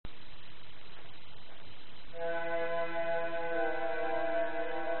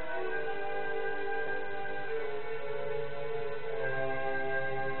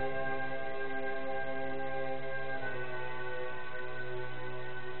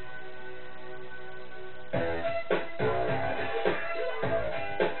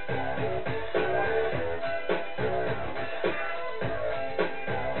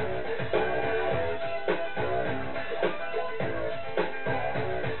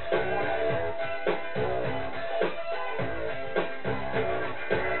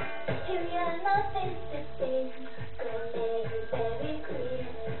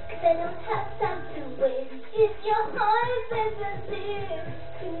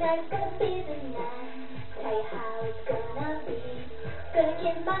tonight's gonna be the night. Tell you how it's gonna be. Gonna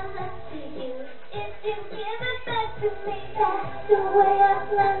give my love to you if you give it back to me. That's the way I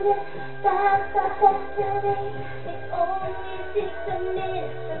planned it. That's our destiny. It only takes a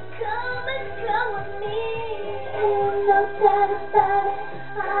minute, so come and go with me. Ain't no doubt about it.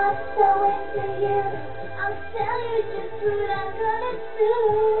 I'm so into you. I'll tell you just what I'm gonna do.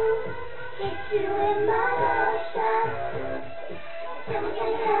 Hit you in my love shot. Tell me can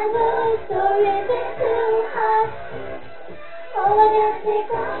you handle it or is it too hot? Oh, I gotta take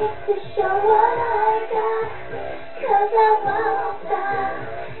a hit to show what I got. 'Cause I won't stop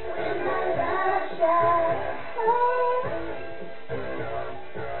with my love shot. Oh.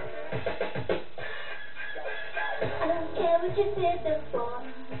 I don't care what you did before.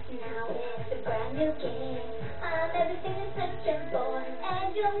 Now it's a brand new game. I'm everything you're searching for,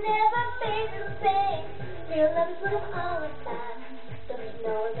 and you'll never be the same. Real love is what I'm all about. Don't you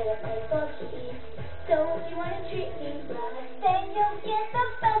know that I play for keeps? So if you wanna treat me right, then you'll get the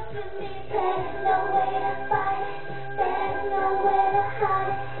best of me. There's no way to fight, there's nowhere to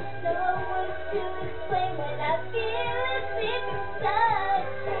hide. No words to explain when I feel it deep inside.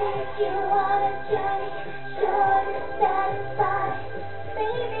 Take you on a journey, sure to satisfy.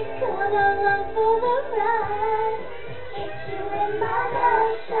 Baby, come along for the ride. Hit you in my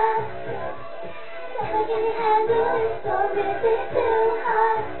love shot. Tell me can you handle it or is it too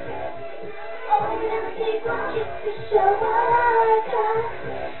hot? Oh, you never take one kiss to show what I got.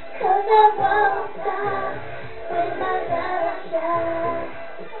 'Cause I won't stop with my love shot.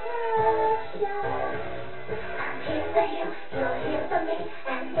 Love shot. I'm here for you, you're here for me,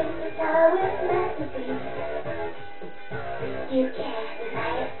 and this is how it's meant to be. You can't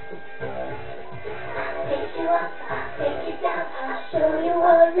deny it. I'll take you up, I'll take you down, I'll show you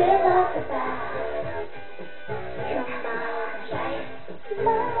what real love's about. Come on, try it.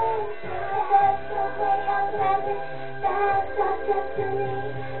 That's the way I planned it. That's our destiny.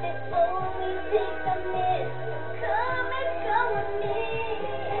 It only takes a minute. Come and go with me.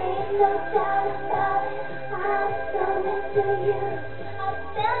 Ain't no doubt about it. I'm so into you. I'll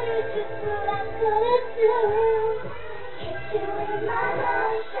tell you just what I'm gonna do. Hit you with my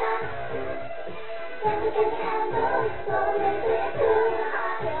love shot. Tell me can you handle it or is it too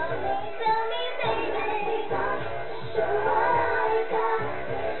hot? Tell me, baby. Show what I got.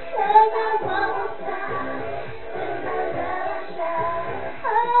 'Cause I won't stop with my love shot.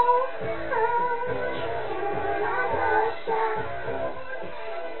 Oh, hit you with my love shot.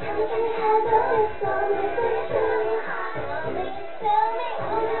 Tell me can you handle it or is it too hot? Tell me,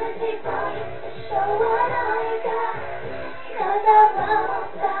 I'm gonna take one hit to show what I got. 'Cause I won't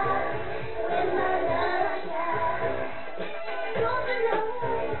stop with my love shot.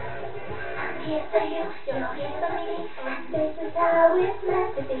 I'm here for you, you're here for me, and this is how it's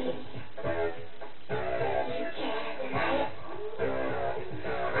meant to be. You can't deny it.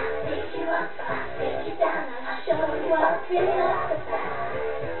 I'll take you up, I'll take you down, I'll show you what real love's about.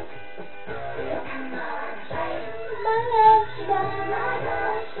 So come on, try it. My love shot, my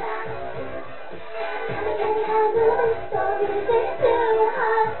love shot. Tell me can you handle this or is it too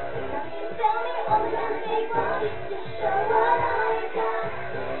hot? Tell me, only gonna take one kiss to show what I got.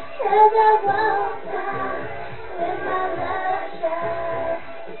 'Cause I won't stop with my love shot.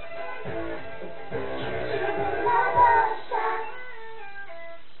 Hit you with my love shot.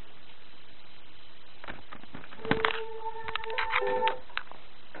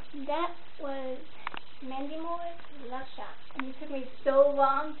 That was Mandy Love Shot. And it took me so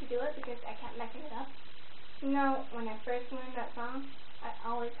long to do it because I kept messing it up. You know, when I first learned that song, I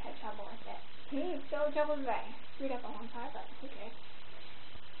always had trouble with it. To me, it's still trouble today. Screwed up on one part, but who cares?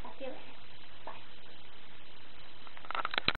 I'll see you later.